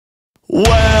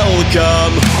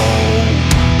Welcome home.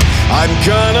 I'm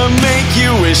gonna make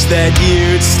you wish that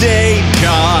you'd stay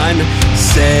gone.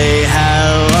 Say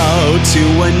hello to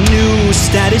a new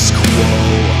status quo.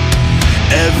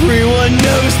 Everyone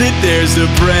knows that there's a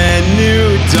brand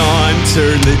new dawn.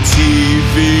 Turn the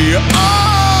TV on.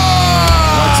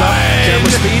 What's up? Camera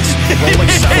speeds,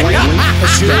 rolling satellite link,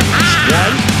 assume,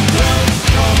 one.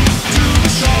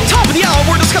 Top of the hour,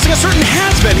 we're discussing a certain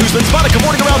Hazbin who's been spotted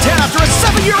cavorting around town after a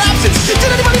 7-year absence. Did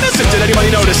anybody miss him? Did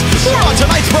anybody notice? More on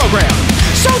tonight's program.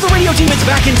 So the radio demon is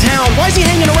back in town. Why is he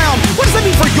hanging around? What does that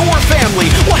mean for your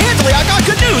family? Well, handily, I got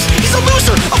good news. He's a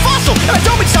loser, a fossil, and I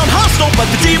don't mean to sound hostile, but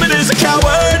the demon is a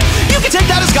coward. You can take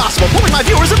that as gospel. Pulling my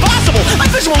viewer is impossible.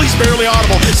 I'm visually barely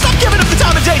audible. Stop giving up the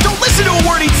time of day. Don't listen to a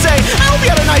word he'd say. I hope he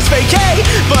had a nice vacay,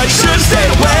 but should stay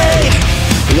away.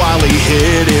 While he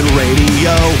hid in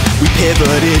radio, we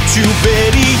pivoted to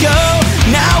video.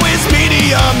 Now his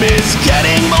medium is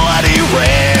getting bloody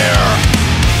rare.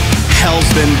 Hell's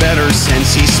been better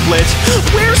since he split.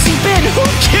 Where's he been? Who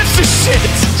gives a shit?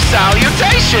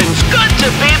 Salutations! Good to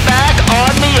be back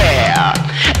on the air.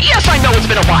 Yes, I know it's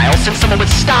been a while since someone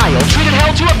with style treated hell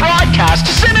to a broadcast.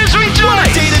 Sinners rejoice! What a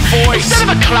dated voice! Instead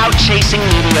of a clout-chasing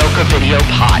mediocre video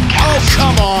podcast. Oh,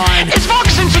 come on! Is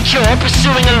Vox insecure,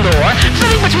 pursuing a lure?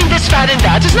 Flitting between this fad and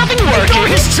that, is nothing working. No,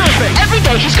 he's chirping! Every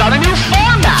day he's got a new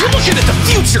format. You're looking at the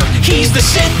future! He's the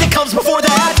shit that comes before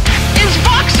that! Is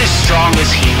Vox as strong as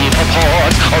he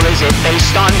purports, or is it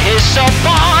based on his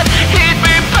support? He'd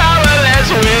be powerless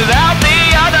without the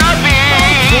other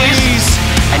bees. Please!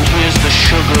 And here's the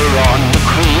sugar on the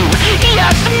cream. He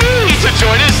asked me to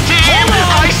join his team.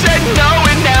 I said no,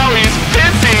 and now he's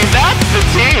pissy. That's the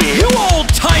team. You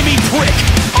old-timey prick!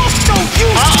 I'll show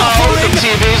you The suffering!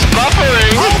 TV's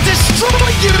buffering. I'll destroy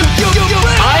you!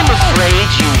 I'm afraid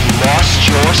you've lost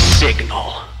your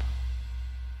signal.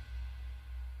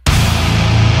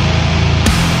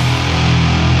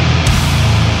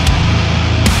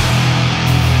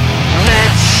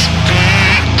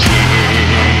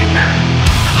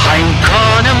 I'm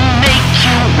gonna make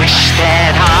you wish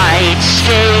that I'd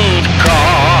stayed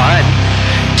gone.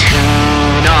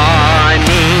 Tune on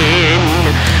in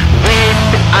when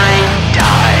I'm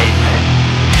done.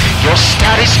 Your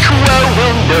status quo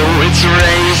will know its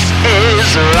race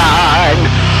is run.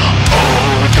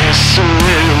 Oh, this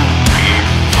will